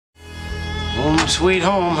Home sweet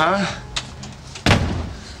home, huh?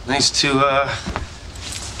 Nice to,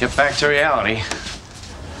 get back to reality.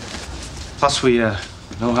 Plus, we, know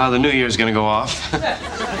how the new year's gonna go off.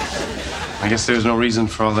 I guess there's no reason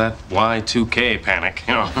for all that Y2K panic,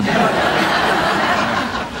 you know.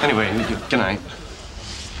 Anyway, good night.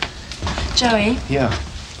 Joey? Yeah.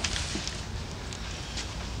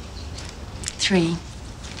 3,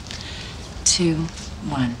 2,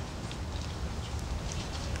 1.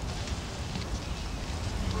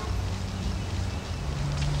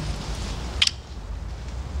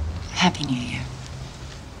 Happy New Year.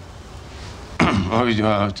 Oh,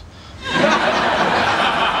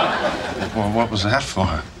 well, what was that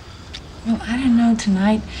for? Well, I don't know.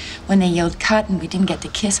 Tonight, when they yelled cut and we didn't get to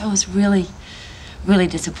kiss, I was really, really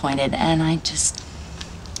disappointed. And I just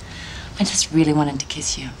really wanted to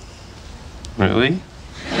kiss you. Really?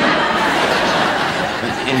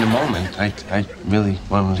 In the moment, I really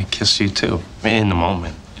wanted to kiss you, too. In the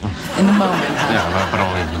moment. In the moment, huh? Yeah, but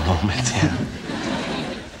only in the moment, yeah.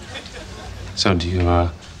 So, do you,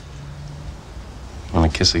 want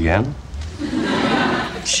to kiss again?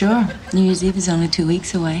 Sure. New Year's Eve is only 2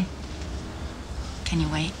 weeks away. Can you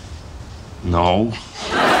wait? No.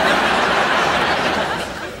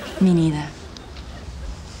 Me neither.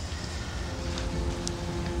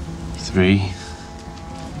 3,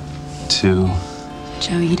 2.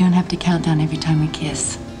 Joey, you don't have to count down every time we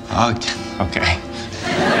kiss. Okay.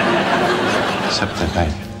 Except that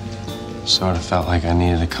I sort of felt like I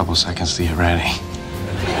needed a couple seconds to get ready.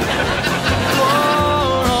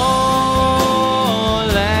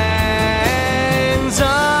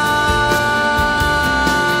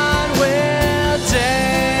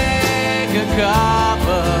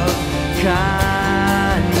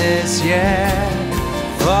 Kindness, yeah,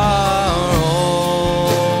 for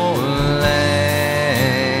old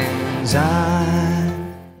lang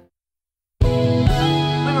syne.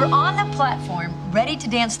 We were on the platform, ready to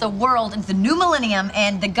dance the world into the new millennium,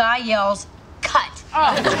 and the guy yells, "Cut!"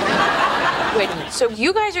 Oh. Wait a minute. So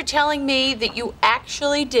you guys are telling me that you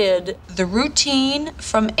actually did the routine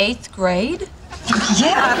from 8th grade?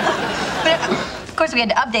 Yeah. But, of course, we had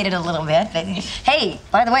to update it a little bit. But, hey,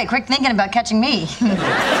 by the way, quick thinking about catching me. Yeah,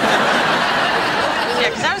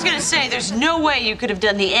 because I was going to say, there's no way you could have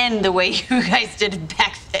done the end the way you guys did it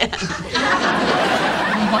back then.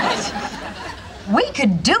 What? We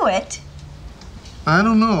could do it. I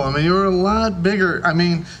don't know. I mean, you were a lot bigger. I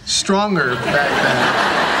mean, stronger back then.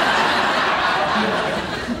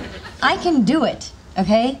 I can do it,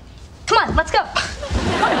 okay? Come on, let's go.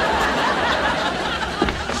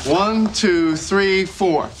 1, 2, 3,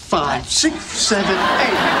 4, 5, 6, 7, 8.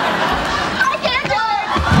 I can't do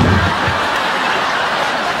it!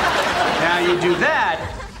 Now you do that,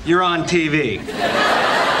 you're on TV.